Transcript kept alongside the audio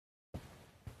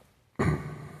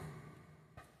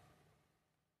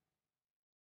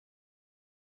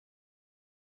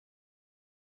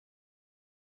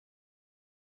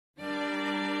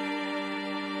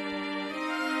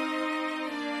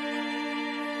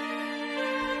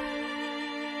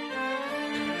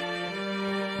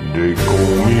They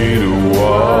call me the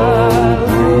wild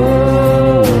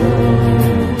rose,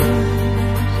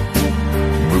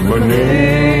 but my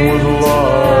name was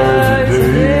Eliza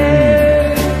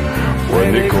Day. When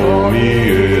they call me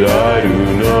it, I do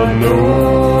not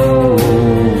know,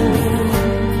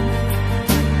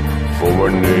 for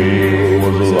my name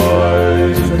was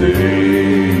Eliza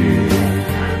Day.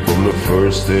 From the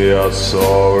first day I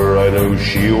saw her, I knew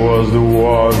she was the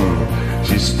one.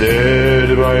 She stared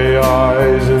in my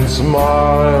eyes and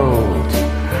smiled,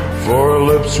 for her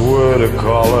lips were the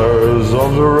colors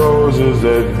of the roses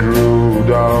that grew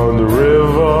down the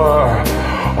river,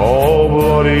 all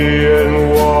bloody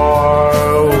and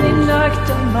wild. I knocked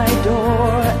on my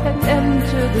door and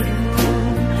entered the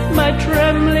room. My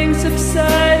trembling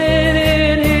subsided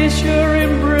in his sure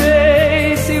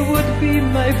embrace. He would be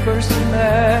my first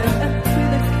man, and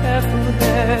with a careful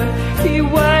hand he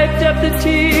wiped up the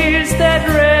tears that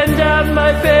ran down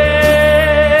my face.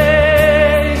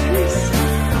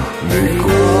 They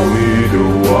call me the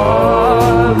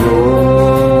wild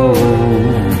rose,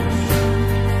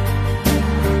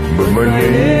 but my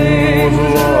name was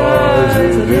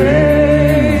Eliza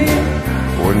Day.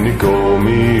 When they call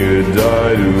me it,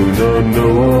 I do not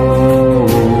know,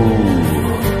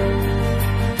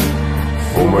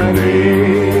 for my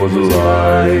name was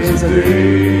Eliza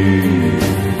Day.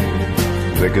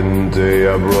 Second day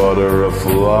I brought her a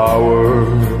flower.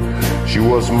 She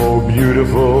was more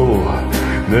beautiful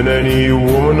than any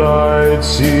woman I'd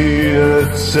seen, and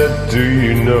it said, do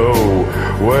you know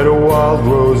where the wild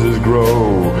roses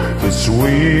grow, so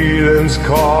sweet and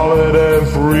scarlet and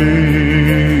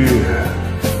free?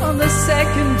 On the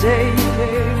second day he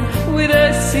came with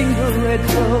a single red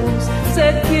rose,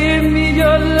 said, give me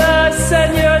your loss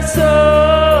and your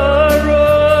sorrow.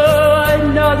 I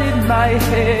nodded my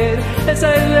head as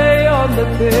I lay on the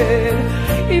bed.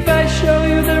 If I show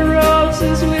you the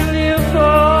roses, will you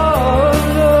follow?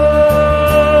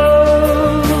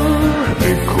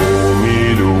 They call me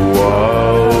the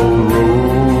wild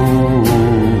rose,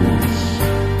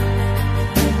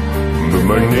 but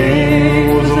my name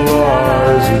was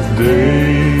Eliza Day.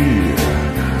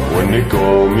 When they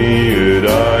call me it,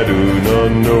 I do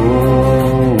not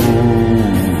know,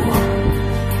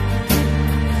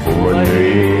 for my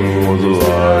name was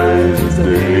Eliza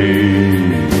Day.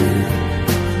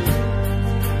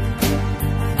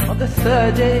 On the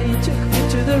third day he took me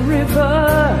to the river,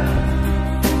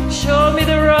 showed me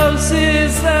the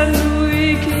roses and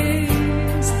we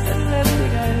kissed. The last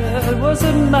thing I heard was a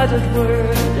muttered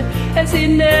word as he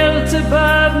knelt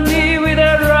above me with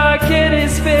a rock in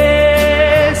his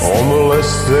fist. On the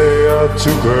last day I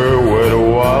took her where the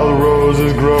wild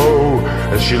roses grow,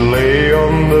 as she lay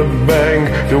on the bank,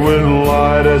 the wind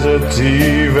light as a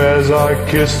thief. As I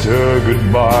kissed her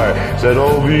goodbye, said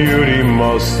all beauty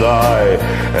must die,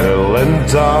 and I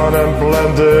leant down and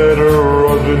planted a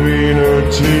rose between her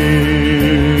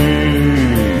teeth.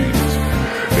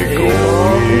 They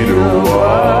call me the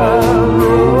wild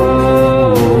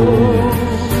rose,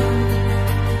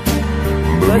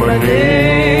 but my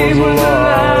name was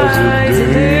Eliza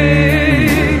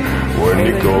Day. When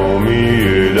they call me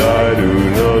it, I do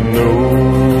not know,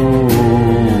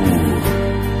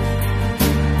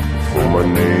 for my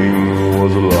name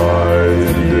was Eliza